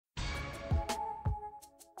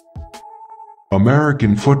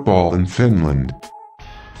American football in Finland.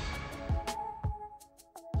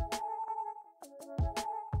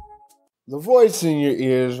 The voice in your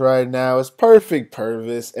ears right now is Perfect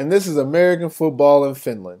Pervis, and this is American football in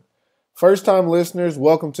Finland. First-time listeners,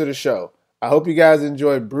 welcome to the show. I hope you guys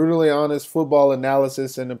enjoy brutally honest football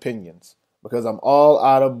analysis and opinions, because I'm all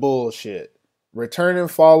out of bullshit. Returning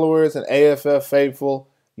followers and AFF faithful,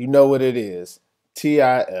 you know what it is.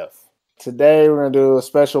 TIF. Today we're going to do a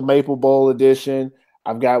special Maple Bowl edition.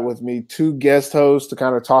 I've got with me two guest hosts to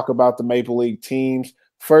kind of talk about the Maple League teams.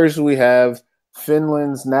 First, we have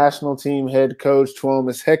Finland's national team head coach,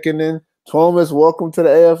 Tuomas Heikkinen. Tuomas, welcome to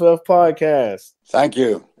the AFF podcast. Thank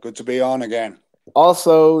you. Good to be on again.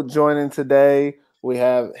 Also joining today, we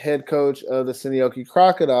have head coach of the Seinäjoki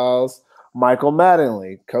Crocodiles, Michael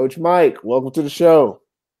Mattingly. Coach Mike, welcome to the show.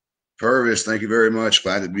 Pervis, thank you very much.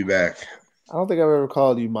 Glad to be back. I don't think I've ever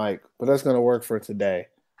called you Mike, but that's going to work for today.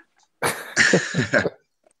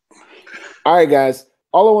 All right, guys.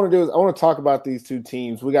 All I want to do is I want to talk about these two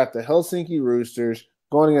teams. We got the Helsinki Roosters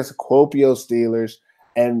going against the Kuopio Steelers,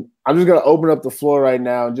 and I'm just going to open up the floor right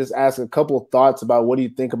now and just ask a couple of thoughts about what do you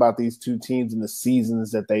think about these two teams and the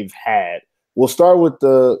seasons that they've had. We'll start with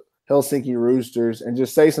the Helsinki Roosters and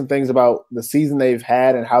just say some things about the season they've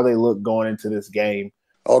had and how they look going into this game.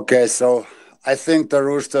 Okay, so I think the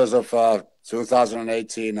Roosters of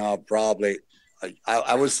 2018 are probably.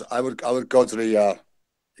 I would go to the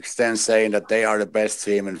extent saying that they are the best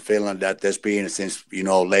team in Finland that there's been since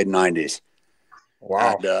late 90s.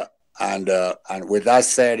 Wow. And with that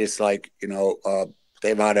said, it's like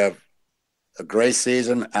they've had a great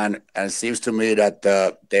season, and it seems to me that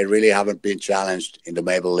they really haven't been challenged in the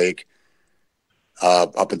Maple League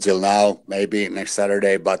up until now. Maybe next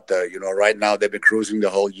Saturday, but right now they've been cruising the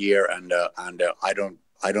whole year, and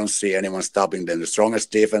I don't see anyone stopping them. The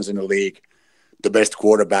strongest defense in the league, the best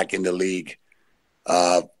quarterback in the league.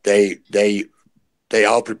 They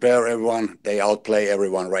out prepare everyone. They outplay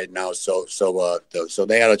everyone right now. So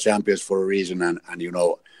they are the champions for a reason. And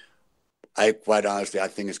I quite honestly, I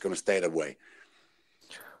think it's going to stay that way.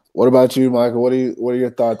 What about you, Michael? What are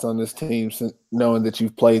your thoughts on this team, knowing that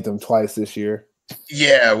you've played them twice this year?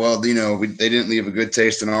 Yeah, well, they didn't leave a good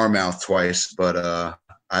taste in our mouth twice, but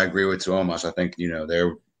I agree with Tuomas. I think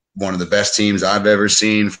they're one of the best teams I've ever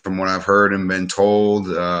seen from what I've heard and been told.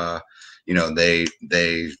 Their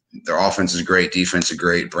offense is great, defense is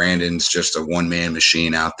great. Brandon's just a one-man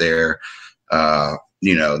machine out there.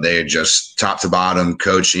 They're just top to bottom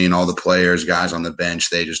coaching, all the players, guys on the bench.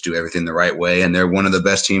 They just do everything the right way, and they're one of the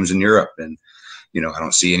best teams in Europe. And, I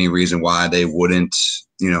don't see any reason why they wouldn't,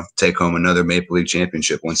 take home another Maple League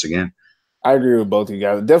championship once again. I agree with both of you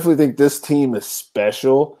guys. I definitely think this team is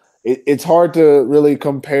special. It's hard to really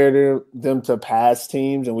compare them to past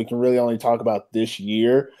teams, and we can really only talk about this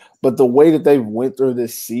year. But the way that they went through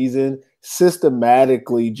this season,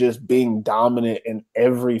 systematically just being dominant in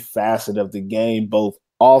every facet of the game, both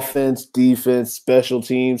offense, defense, special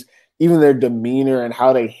teams, even their demeanor and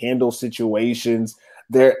how they handle situations.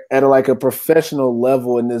 They're at a professional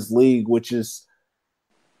level in this league, which is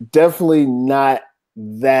definitely not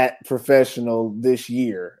that professional this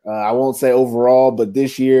year. I won't say overall, but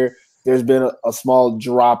this year there's been a small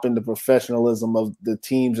drop in the professionalism of the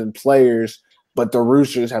teams and players, but the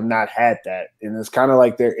Roosters have not had that. And it's kind of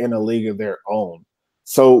like they're in a league of their own.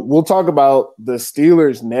 So we'll talk about the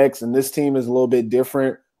Steelers next, and this team is a little bit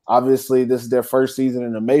different. Obviously, this is their first season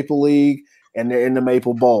in the Maple League, and they're in the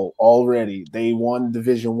Maple Bowl already. They won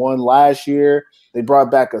Division I last year. They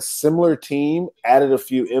brought back a similar team, added a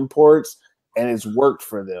few imports, and it's worked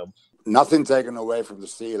for them. Nothing taken away from the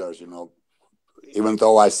Steelers, even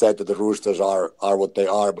though I said that the Roosters are what they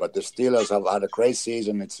are, but the Steelers have had a great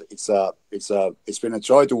season. It's been a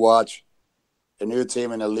joy to watch. A new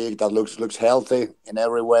team in a league that looks healthy in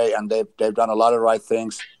every way, and they've done a lot of right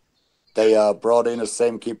things. They brought in the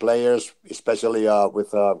same key players, especially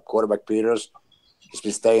with quarterback Peters. He's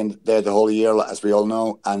been staying there the whole year, as we all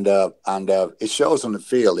know, and it shows on the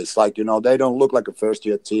field. It's like they don't look like a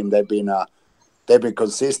first-year team. They've been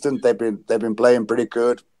consistent. They've been playing pretty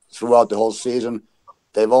good throughout the whole season.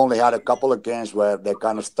 They've only had a couple of games where they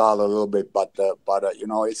kind of stalled a little bit, but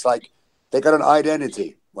it's like they got an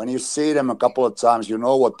identity. When you see them a couple of times, you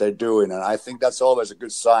know what they're doing, and I think that's always a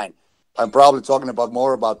good sign. I'm probably talking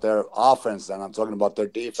more about their offense than I'm talking about their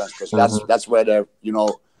defense, because that's where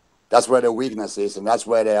that's where their weakness is, and that's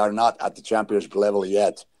where they are not at the championship level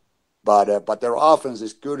yet. But their offense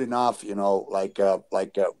is good enough,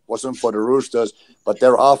 wasn't for the Roosters, but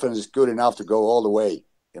their offense is good enough to go all the way,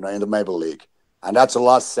 in the Maple League. And that's a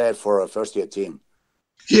lot said for a first-year team.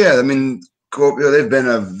 Yeah, I mean, Kuopio, they've been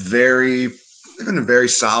a very They've been a very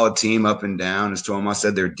solid team up and down. As Tuomas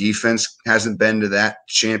said, their defense hasn't been to that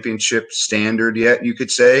championship standard yet, you could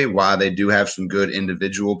say, while they do have some good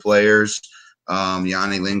individual players.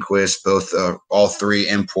 Yanni Lindquist, both all three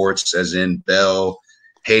imports, as in Bell,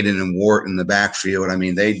 Hayden, and Wart in the backfield. I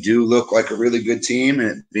mean, they do look like a really good team,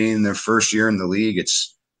 and it being their first year in the league,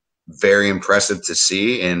 it's very impressive to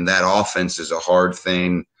see. And that offense is a hard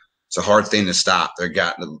thing. It's a hard thing to stop.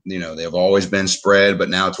 They've always been spread, but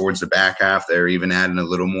now towards the back half, they're even adding a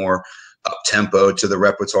little more up tempo to the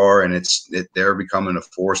repertoire, and they're becoming a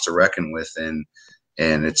force to reckon with. And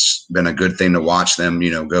it's been a good thing to watch them,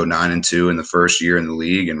 go 9-2 in the first year in the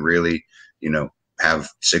league and really, have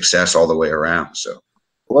success all the way around. So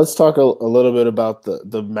let's talk a little bit about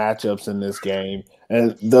the matchups in this game.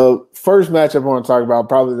 And the first matchup I want to talk about,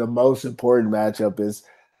 probably the most important matchup, is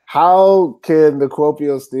how can the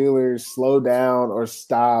Kuopio Steelers slow down or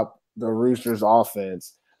stop the Roosters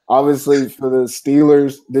offense? Obviously, for the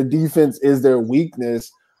Steelers, the defense is their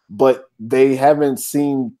weakness, but they haven't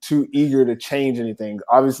seemed too eager to change anything.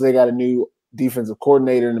 Obviously, they got a new defensive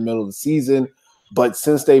coordinator in the middle of the season, but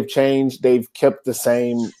since they've changed, they've kept the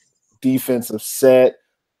same defensive set,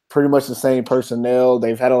 pretty much the same personnel.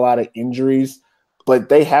 They've had a lot of injuries, but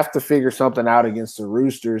they have to figure something out against the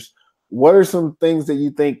Roosters. What are some things that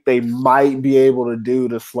you think they might be able to do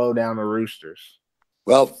to slow down the Roosters?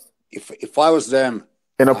 Well, if I was them,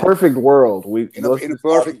 in a perfect world, in a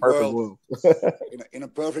perfect world, in a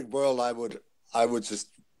perfect world, I would just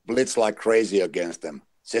blitz like crazy against them.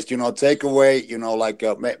 Just take away,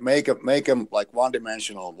 make them like one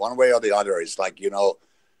dimensional, one way or the other. It's like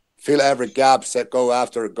fill every gap, go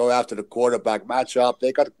after the quarterback, match up.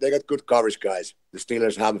 They got good coverage guys. The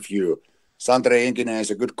Steelers have a few. Santeri Heikkinen is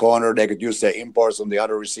a good corner. They could use their imports on the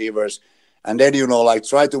other receivers. And then,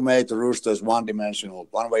 try to make the Roosters one-dimensional,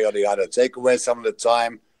 one way or the other. Take away some of the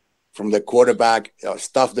time from the quarterback,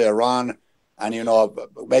 stuff their run, and,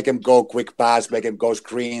 make them go quick pass, make them go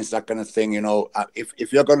screens, that kind of thing.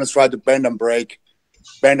 If you're going to try to bend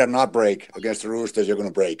and not break against the Roosters, you're going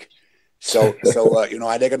to break. So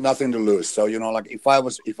they got nothing to lose. So, if I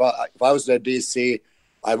was their DC,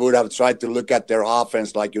 I would have tried to look at their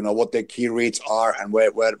offense, what their key reads are and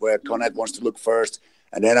where Connett wants to look first,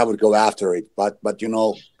 and then I would go after it. But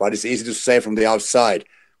it's easy to say from the outside.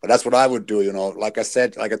 But that's what I would do, Like I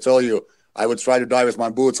told you, I would try to die with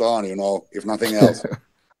my boots on, if nothing else.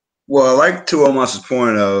 Well, I like Tuomas's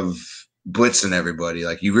point of blitzing everybody.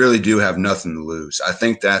 Like, you really do have nothing to lose. I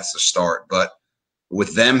think that's the start. But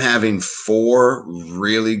with them having 4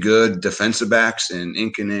 really good defensive backs in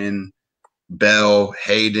Heikkinen, Bell,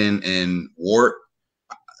 Hayden, and Wart,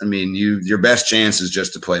 I mean, your best chance is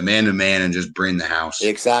just to play man-to-man and just bring the house.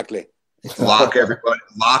 Exactly. Lock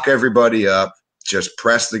everybody up. Just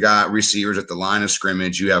press the receivers at the line of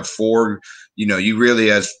scrimmage. You have 4, you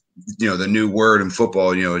really, as the new word in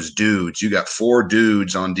football, is dudes. You got 4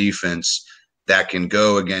 dudes on defense that can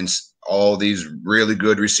go against all these really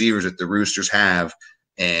good receivers that the Roosters have.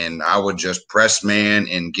 And I would just press man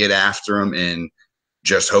and get after them and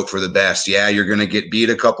just hope for the best. Yeah, you're going to get beat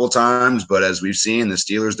a couple times, but as we've seen, the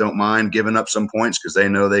Steelers don't mind giving up some points because they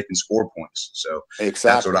know they can score points. So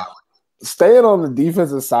exactly. That's what Staying on the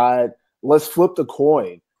defensive side, let's flip the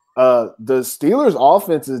coin. The Steelers'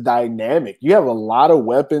 offense is dynamic. You have a lot of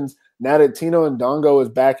weapons now that Tino Ndongo is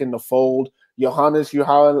back in the fold. Johannes,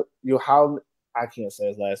 I can't say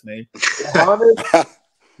his last name. Johannes,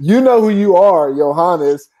 you know who you are.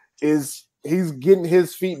 Johannes he's getting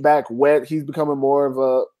his feet back wet. He's becoming more of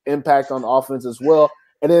an impact on offense as well.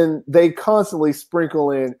 And then they constantly sprinkle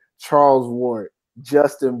in Charles Ward,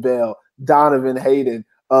 Justin Bell, Donovan Hayden,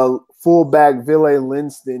 fullback Ville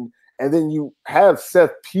Linston. And then you have Seth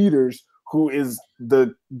Peters, who is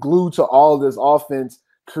the glue to all of this offense,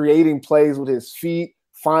 creating plays with his feet,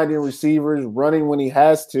 finding receivers, running when he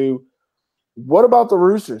has to. What about the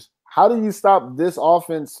Roosters? How do you stop this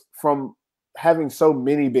offense from having so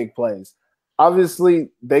many big plays? Obviously,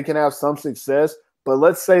 they can have some success, but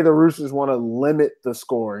let's say the Roosters want to limit the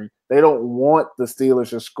scoring. They don't want the Steelers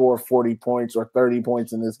to score 40 points or 30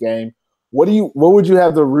 points in this game. What would you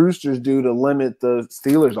have the Roosters do to limit the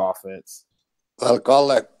Steelers' offense? Well,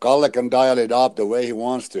 Kalle can dial it up the way he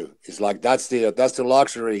wants to. It's like that's the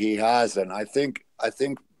luxury he has, and I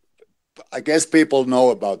guess people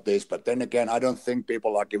know about this, but then again, I don't think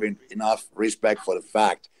people are giving enough respect for the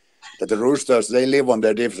fact that the Roosters, they live on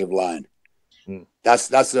their defensive line. That's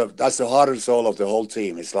the heart and soul of the whole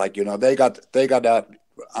team. It's like, they got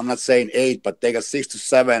I'm not saying 8, but they got 6 to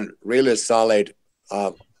 7 really solid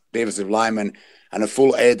defensive linemen and a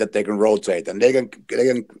full 8 that they can rotate, and they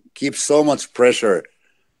can keep so much pressure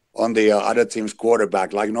on the other team's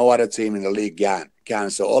quarterback like no other team in the league can.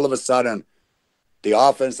 So all of a sudden, the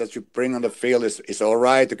offense that you bring on the field is all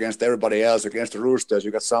right against everybody else. Against the Roosters,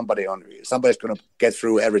 you got somebody's going to get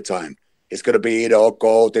through every time. It's going to be either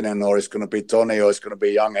Okko Outinen, or it's going to be Tony, or it's going to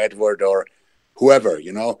be young Edward, or whoever,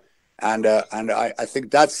 you know. And I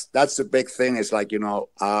think that's the big thing. Is like, you know,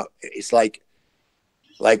 it's like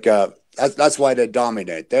that's why they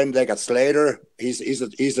dominate. Then they got Slater. He's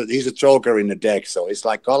a joker in the deck. So it's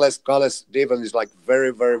like Colles defense is like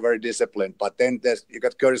very, very, very disciplined. But then you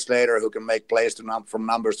got Curtis Slater, who can make plays from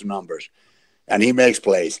numbers to numbers, and he makes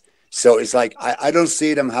plays. So it's like I don't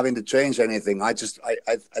see them having to change anything. I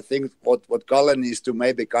think what Cullen needs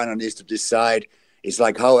to decide is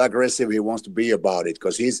like how aggressive he wants to be about it,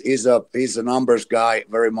 because he's a numbers guy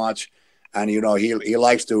very much, and you know he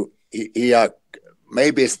likes to he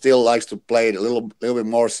maybe still likes to play it a little bit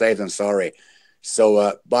more safe than sorry.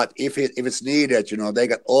 So, but if it's needed, you know, they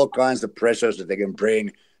got all kinds of pressures that they can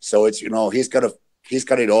bring. So it's, you know, he's got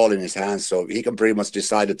it all in his hands, so he can pretty much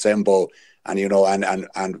decide the tempo, and you know,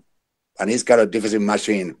 and he's got a defensive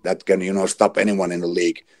machine that can, you know, stop anyone in the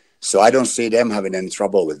league. So I don't see them having any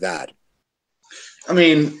trouble with that. I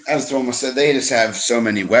mean, as Tuomas said, they just have so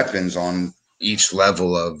many weapons on each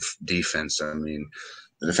level of defense. I mean,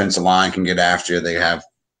 the defensive line can get after you. They have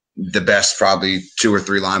the best probably 2 or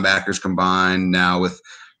 3 linebackers combined now with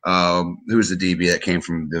who's the DB that came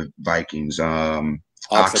from the Vikings?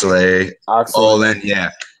 Oxley. Oh, then,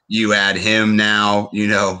 yeah. You add him now, you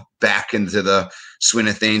know, back into the swing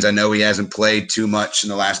of things. I know he hasn't played too much in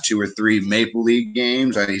the last 2 or 3 Maple League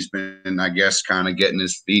games. He's been, I guess, kind of getting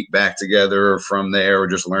his feet back together from there, or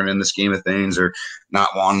just learning the scheme of things, or not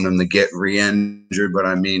wanting them to get re-injured. But,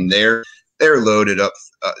 I mean, they're loaded up,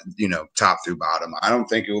 you know, top through bottom. I don't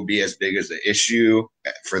think it will be as big as the issue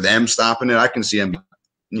for them stopping it. I can see them,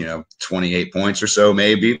 you know, 28 points or so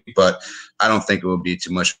maybe, but I don't think it will be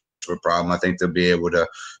too much of a problem. I think they'll be able to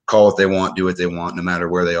call what they want, do what they want, no matter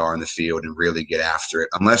where they are in the field, and really get after it.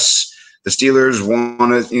 Unless the Steelers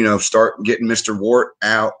want to, you know, start getting Mr. Wart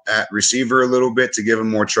out at receiver a little bit to give him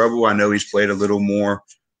more trouble. I know he's played a little more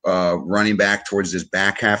running back towards his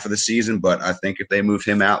back half of the season, but I think if they move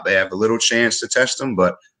him out, they have a little chance to test him.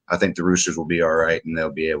 But I think the Roosters will be all right, and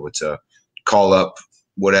they'll be able to call up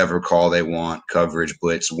whatever call they want, coverage,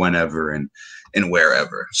 blitz, whenever and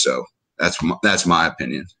wherever. So that's my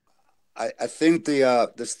opinion. I think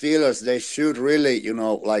the Steelers, they should really, you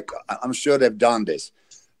know, like, I'm sure they've done this,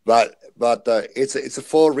 but it's a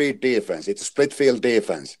 4-read defense. It's a split field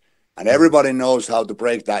defense, and everybody knows how to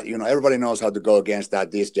break that. You know, everybody knows how to go against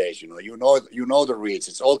that these days. You know the reads.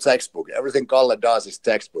 It's all textbook. Everything Kalle does is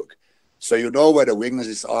textbook. So you know where the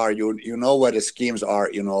weaknesses are. You know where the schemes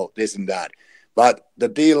are. You know, this and that. But the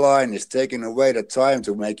D line is taking away the time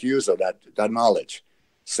to make use of that knowledge.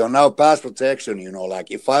 So now pass protection, you know,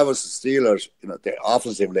 like if I was the Steelers, you know,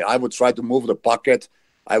 offensively, I would try to move the pocket.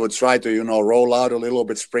 I would try to, you know, roll out a little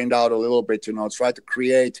bit, sprint out a little bit, you know, try to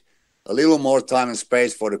create a little more time and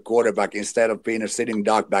space for the quarterback instead of being a sitting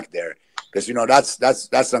duck back there. Because, you know, that's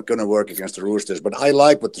not going to work against the Roosters. But I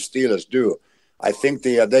like what the Steelers do. I think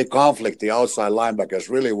they conflict the outside linebackers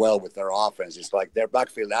really well with their offense. It's like their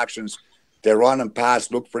backfield actions, their run and pass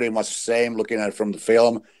look pretty much the same looking at it from the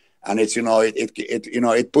film. And it's, you know,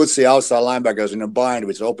 it puts the outside linebackers in a bind,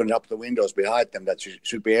 which opens up the windows behind them that you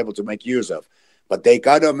should be able to make use of. But they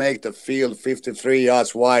got to make the field 53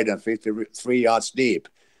 yards wide and 53 yards deep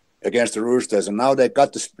against the Roosters. And now they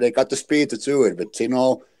got the speed to do it. But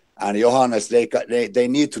Tino and Johannes, they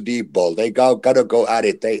need to deep ball. They got to go at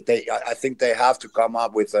it. I think they have to come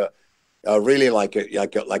up with a really like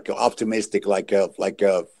a optimistic, like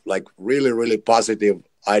really, really positive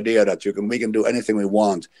idea that we can do anything we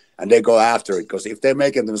want, and they go after it. Because if they're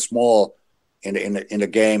making them small in the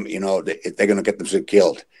game, you know, they're going to get them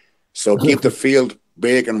killed. So keep the field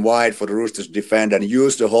big and wide for the Roosters to defend, and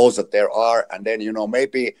use the holes that there are, and then, you know,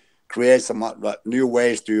 maybe create some new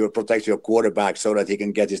ways to protect your quarterback so that he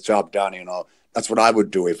can get his job done. You know, that's what I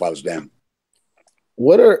would do if I was them.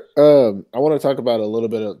 What are I want to talk about a little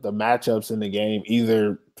bit of the matchups in the game,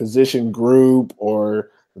 either position group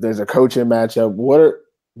or if there's a coaching matchup.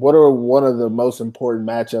 What are one of the most important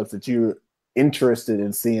matchups that you're interested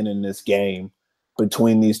in seeing in this game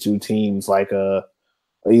between these two teams, like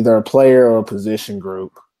either a player or a position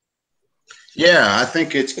group? Yeah, I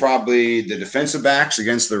think it's probably the defensive backs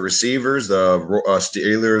against the receivers, the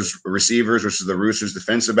Steelers receivers versus the Roosters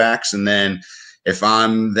defensive backs. And then if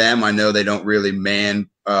I'm them, I know they don't really man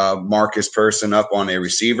Marcus Person up on a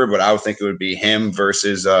receiver, but I would think it would be him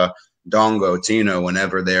versus Dongo, Tino,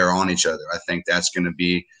 whenever they're on each other. I think that's going to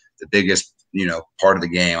be the biggest part of the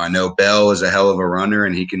game. I know Bell is a hell of a runner,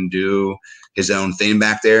 and he can do his own thing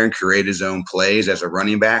back there and create his own plays as a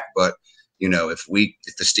running back. But, if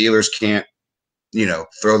the Steelers can't,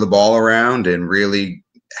 throw the ball around and really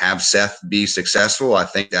have Seth be successful, I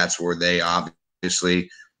think that's where they obviously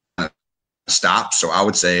stop. So I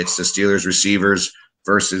would say it's the Steelers receivers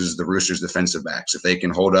versus the Roosters defensive backs. If they can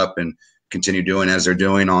hold up and continue doing as they're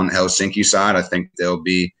doing on Helsinki side, I think they'll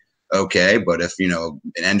be okay. But if, an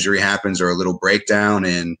injury happens or a little breakdown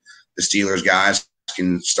and the Steelers guys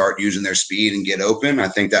can start using their speed and get open, I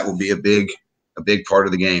think that will be a big part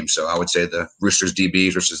of the game. So I would say the Roosters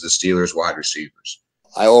DBs versus the Steelers wide receivers.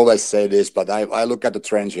 I always say this, but I look at the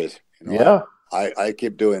trenches. Yeah. I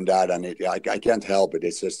keep doing that, and I can't help it.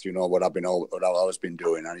 It's just what I've always been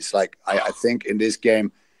doing, and it's like I think in this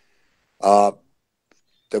game, the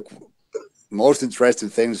most interesting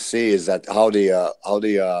thing to see is that how the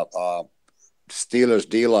Steelers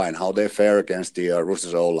D line, how they fare against the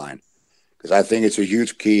Roosters O line, because I think it's a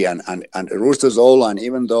huge key. And the Roosters O line,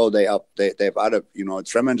 even though they've had a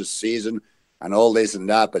tremendous season and all this and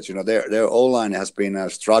that, but their O line has been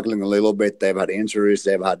struggling a little bit. They've had injuries,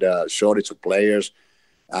 they've had a shortage of players,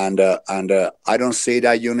 and I don't see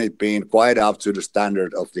that unit being quite up to the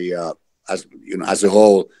standard of the as a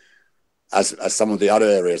whole as some of the other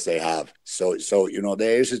areas they have. So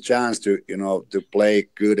there is a chance to to play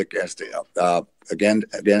good against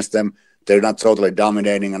them. They're not totally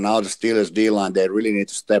dominating, and now the Steelers D line, they really need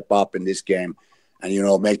to step up in this game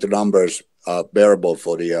and make the numbers bearable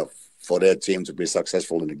for their team to be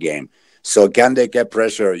successful in the game. So can they get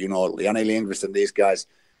pressure? Janne Lindqvist and these guys,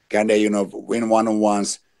 can they win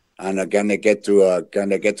one-on-ones, and can they get to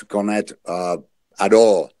connect at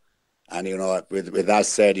all? And with that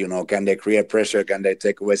said, can they create pressure? Can they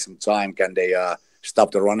take away some time? Can they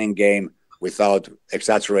stop the running game without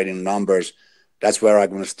exaggerating numbers? That's where I'm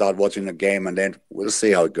going to start watching the game, and then we'll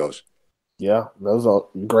see how it goes. Yeah, those are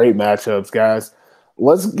great matchups, guys.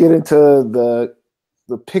 Let's get into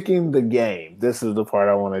the picking the game. This is the part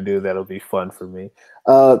I want to do that'll be fun for me.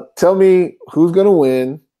 Tell me who's going to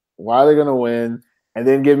win, why they're going to win, and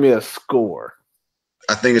then give me a score.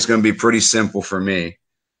 I think it's going to be pretty simple for me.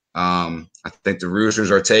 I think the Roosters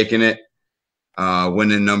are taking it,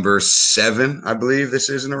 winning number 7, I believe this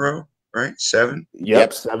is in a row, right? 7?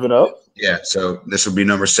 Yep. 7 up. Yeah, so this will be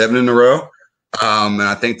number 7 in a row. And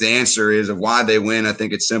I think the answer is of why they win. I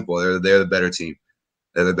think it's simple. They're the better team.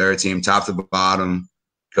 They're the better team, top to bottom,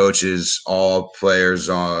 coaches, all players,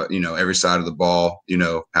 every side of the ball,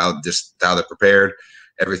 how they're prepared,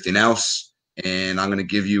 everything else. And I'm going to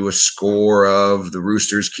give you a score of the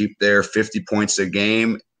Roosters keep their 50 points a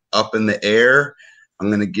game up in the air. I'm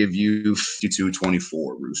going to give you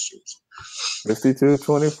 52-24 Roosters.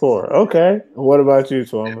 52-24. Okay. What about you,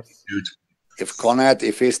 Tuomas? If Connett,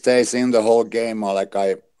 if he stays in the whole game, like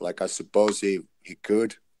I suppose he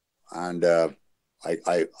could, and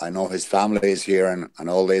I know his family is here and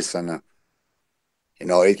all this, and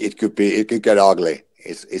it could get ugly.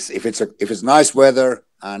 If it's nice weather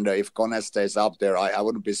and if Connett stays up there, I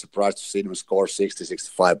wouldn't be surprised to see them score 60,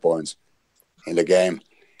 65 points in the game,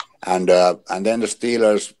 and then the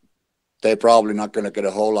Steelers, they're probably not going to get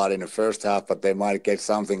a whole lot in the first half, but they might get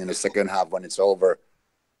something in the second half when it's over.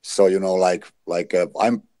 So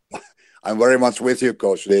I'm very much with you,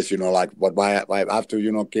 Coach. But I have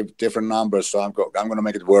to give different numbers. So I'm going to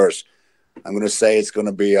make it worse. I'm going to say it's going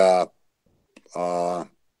to be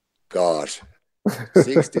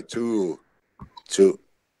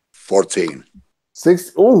 62-14.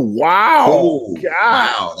 6. Oh wow! Oh,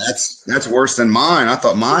 wow, that's worse than mine. I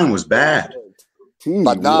thought mine was bad.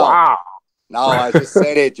 But now I just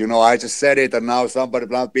said it. I just said it, and now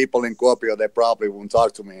people in Kuopio, they probably won't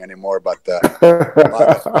talk to me anymore. But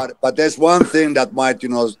but there's one thing that might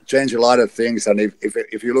change a lot of things. And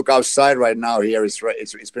if you look outside right now, here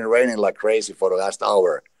it's been raining like crazy for the last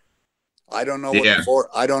hour. I don't know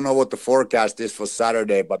I don't know what the forecast is for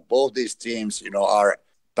Saturday, but both these teams are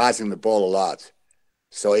passing the ball a lot.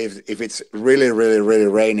 So if it's really, really, really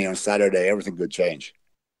rainy on Saturday, everything could change.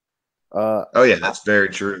 Oh yeah, that's very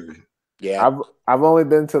true. Yeah, I've only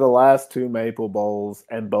been to the last 2 Maple Bowls,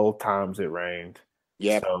 and both times it rained.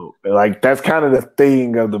 Yeah, so that's kind of the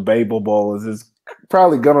thing of the Maple Bowl is it's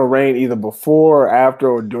probably gonna rain either before, after,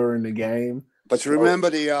 or during the game. But you remember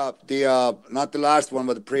the not the last one,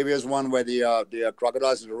 but the previous one where the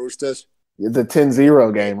Crocodiles and the Roosters. The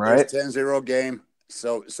 10-0 game, right? 10-0 game.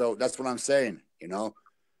 So that's what I'm saying.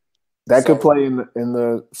 That could play in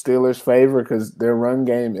the Steelers' favor because their run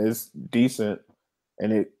game is decent,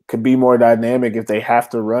 and it could be more dynamic if they have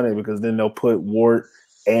to run it because then they'll put Wart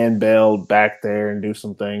and Bell back there and do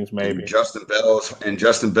some things maybe. And Justin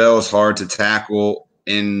Bell's hard to tackle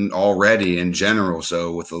already in general.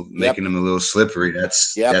 So with making him a little slippery,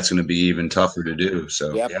 that's going to be even tougher to do.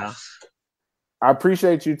 So yeah. I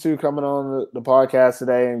appreciate you two coming on the podcast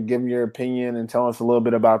today and giving your opinion and telling us a little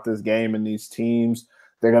bit about this game and these teams.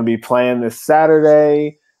 They're going to be playing this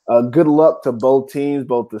Saturday. Good luck to both teams,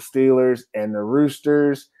 both the Steelers and the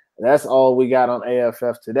Roosters. That's all we got on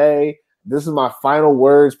AFF today. This is my final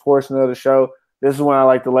words portion of the show. This is when I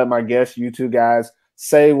like to let my guests, you two guys,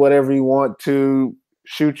 say whatever you want to,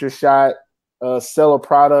 shoot your shot, sell a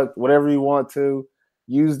product, whatever you want to.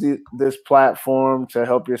 Use this platform to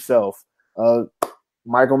help yourself.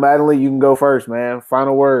 Michael Mattingly, you can go first, man.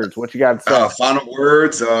 Final words. What you got to say? Final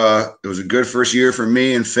words. It was a good first year for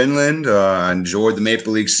me in Finland. I enjoyed the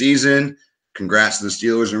Maple League season. Congrats to the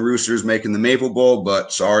Steelers and Roosters making the Maple Bowl,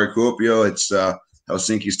 but sorry, Kuopio. It's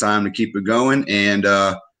Helsinki's time to keep it going. And,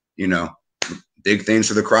 big things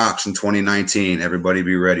for the Crocs in 2019. Everybody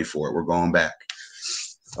be ready for it. We're going back.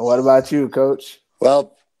 What about you, Coach?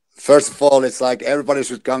 Well, first of all, it's like everybody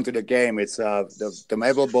should come to the game. It's the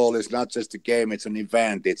Maple Bowl is not just a game; it's an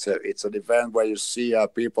event. It's an event where you see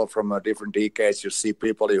people from different decades. You see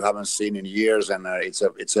people you haven't seen in years, and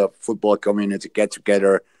it's a football community get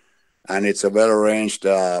together, and it's a well arranged,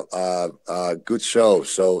 good show.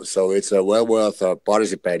 So it's well worth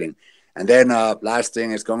participating. And then last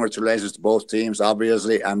thing is congratulations to both teams,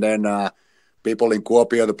 obviously, and then. People in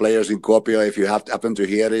Kuopio, the players in Kuopio, if you happen to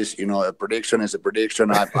hear this, a prediction is a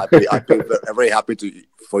prediction. I'd be very happy to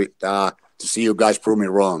see you guys prove me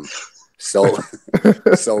wrong. So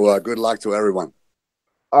good luck to everyone.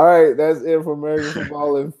 All right, that's it for American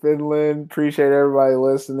Football in Finland. Appreciate everybody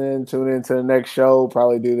listening. Tune in to the next show.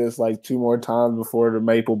 Probably do this like 2 more times before the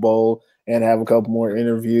Maple Bowl and have a couple more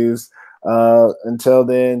interviews. Until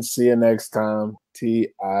then, see you next time.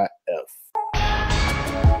 TIF.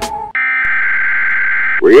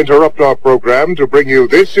 We interrupt our program to bring you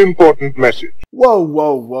this important message.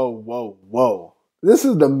 Whoa. This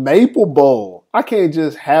is the Maple Bowl. I can't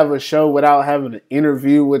just have a show without having an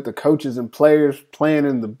interview with the coaches and players playing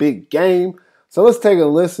in the big game. So let's take a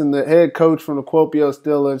listen to head coach from the Kuopio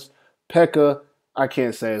Steelers, Pekka. I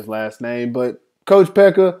can't say his last name, but Coach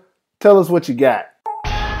Pekka, tell us what you got.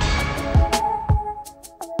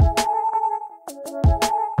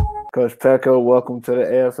 Coach Pekka, welcome to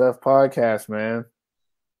the AFF podcast, man.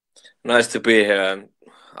 Nice to be here.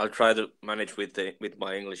 I'll try to manage with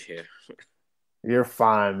my English here. You're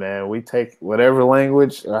fine, man. We take whatever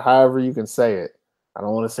language or however you can say it. I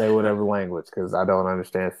don't want to say whatever language because I don't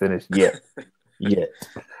understand Finnish yet. You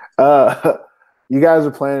guys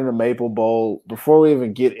are playing the Maple Bowl. Before we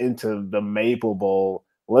even get into the Maple Bowl,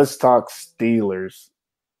 let's talk Steelers.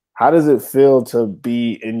 How does it feel to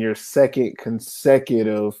be in your second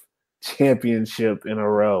consecutive championship in a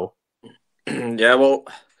row? Yeah, well,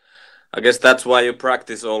 I guess that's why you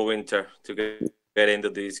practice all winter to get into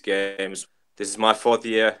these games. This is my fourth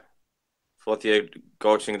year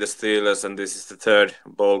coaching the Steelers, and this is the third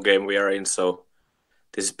bowl game we are in. So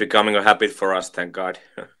this is becoming a habit for us, thank God.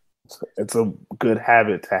 It's a good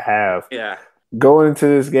habit to have. Yeah. Going into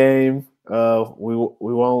this game, we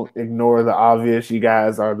won't ignore the obvious. You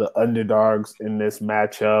guys are the underdogs in this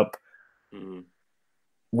matchup. Mm-hmm.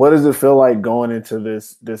 What does it feel like going into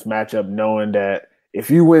this matchup, knowing that if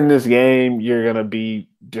you win this game, you're going to be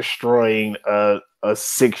destroying a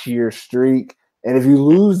 6-year streak. And if you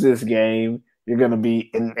lose this game, you're going to be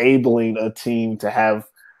enabling a team to have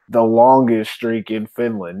the longest streak in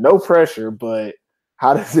Finland. No pressure, but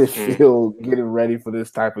how does it feel getting ready for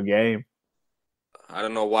this type of game? I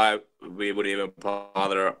don't know why we would even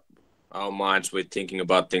bother our minds with thinking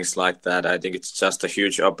about things like that. I think it's just a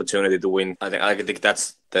huge opportunity to win. I think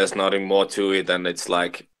there's nothing more to it, and it's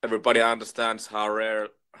like everybody understands how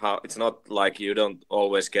it's not like you don't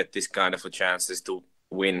always get this kind of a chances to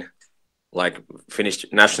win, like finish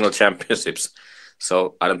national championships.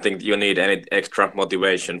 So I don't think you need any extra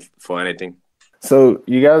motivation for anything. So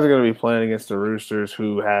you guys are going to be playing against the Roosters,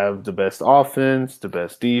 who have the best offense, the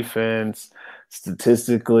best defense,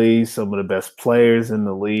 statistically some of the best players in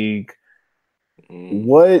the league.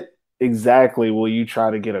 What exactly will you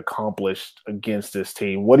try to get accomplished against this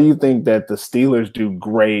team? What do you think that the Steelers do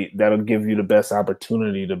great that'll give you the best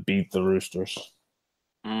opportunity to beat the Roosters?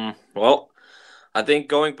 Well, I think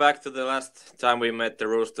going back to the last time we met the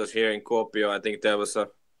Roosters here in Kuopio, I think there was a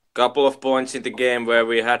couple of points in the game where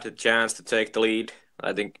we had a chance to take the lead.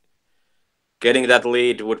 I think getting that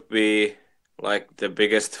lead would be like the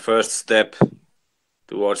biggest first step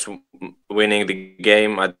towards winning the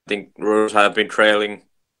game. I think Roosters have been trailing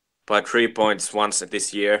by 3 points once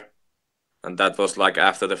this year. and that was like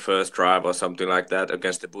after the first drive or something like that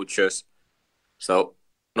against the Butchers. So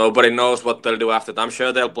nobody knows what they'll do after that. I'm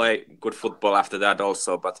sure they'll play good football after that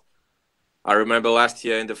also, but I remember last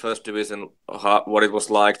year in the first division what it was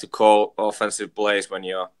like to call offensive plays when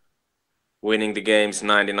you're winning the games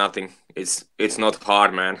 90-0. It's not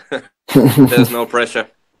hard, man. There's no pressure.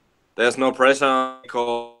 There's no pressure on the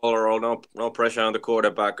caller or no pressure on the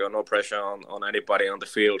quarterback or no pressure on anybody on the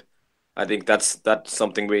field. I think that's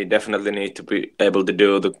something we definitely need to be able to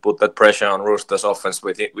do, to put that pressure on Roosters offense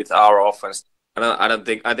with our offense. And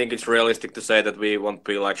I think it's realistic to say that we won't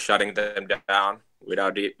be like shutting them down with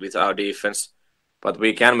our defense, but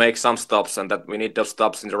we can make some stops, and that we need those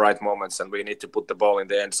stops in the right moments, and we need to put the ball in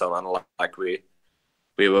the end zone. Like we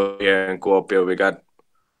were here in Kuopio, we got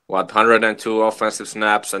 102 offensive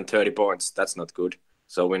snaps and 30 points. That's not good.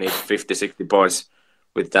 So we need 50, 60 points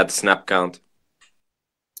with that snap count.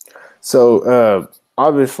 So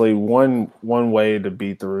obviously one way to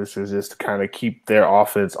beat the Roosters is to kind of keep their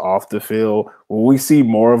offense off the field. Will we see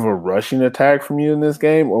more of a rushing attack from you in this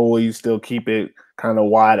game, or will you still keep it kind of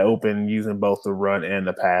wide open using both the run and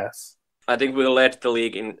the pass? I think we'll lead the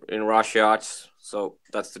league in rush yards, so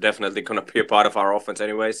that's definitely going to be a part of our offense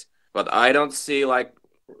anyways. But I don't see like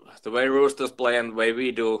the way Roosters play and the way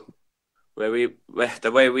we do,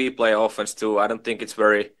 the way we play offense too. I don't think it's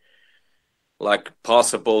very like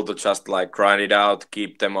possible to just like grind it out,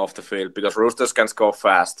 keep them off the field, because Roosters can score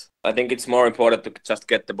fast. I think it's more important to just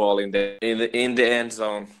get the ball in the end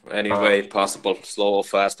zone any way possible, slow or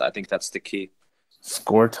fast. I think that's the key.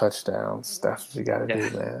 Score touchdowns. That's what you got to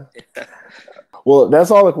do, man. Well,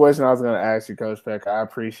 that's all the question I was going to ask you, Coach Pekka. I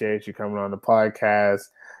appreciate you coming on the podcast.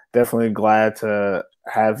 Definitely glad to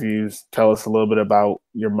have you tell us a little bit about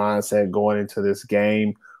your mindset going into this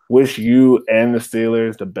game. Wish you and the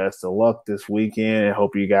Steelers the best of luck this weekend, and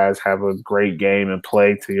hope you guys have a great game and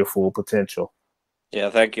play to your full potential. Yeah,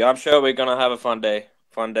 thank you. I'm sure we're gonna have a fun day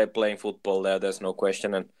playing football there. There's no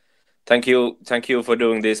question. And thank you for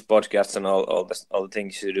doing this podcast and all the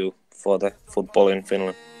things you do for the football in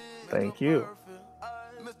Finland. Thank you.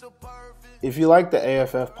 If you like the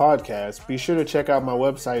AFF podcast, be sure to check out my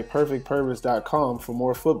website, perfectpervis.com, for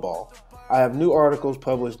more football. I have new articles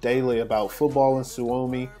published daily about football in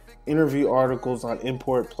Suomi, interview articles on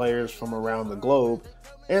import players from around the globe,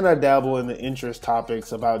 and I dabble in the interest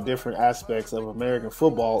topics about different aspects of American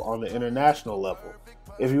football on the international level.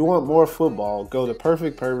 If you want more football, go to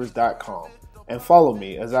perfectpervis.com and follow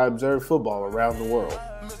me as I observe football around the world.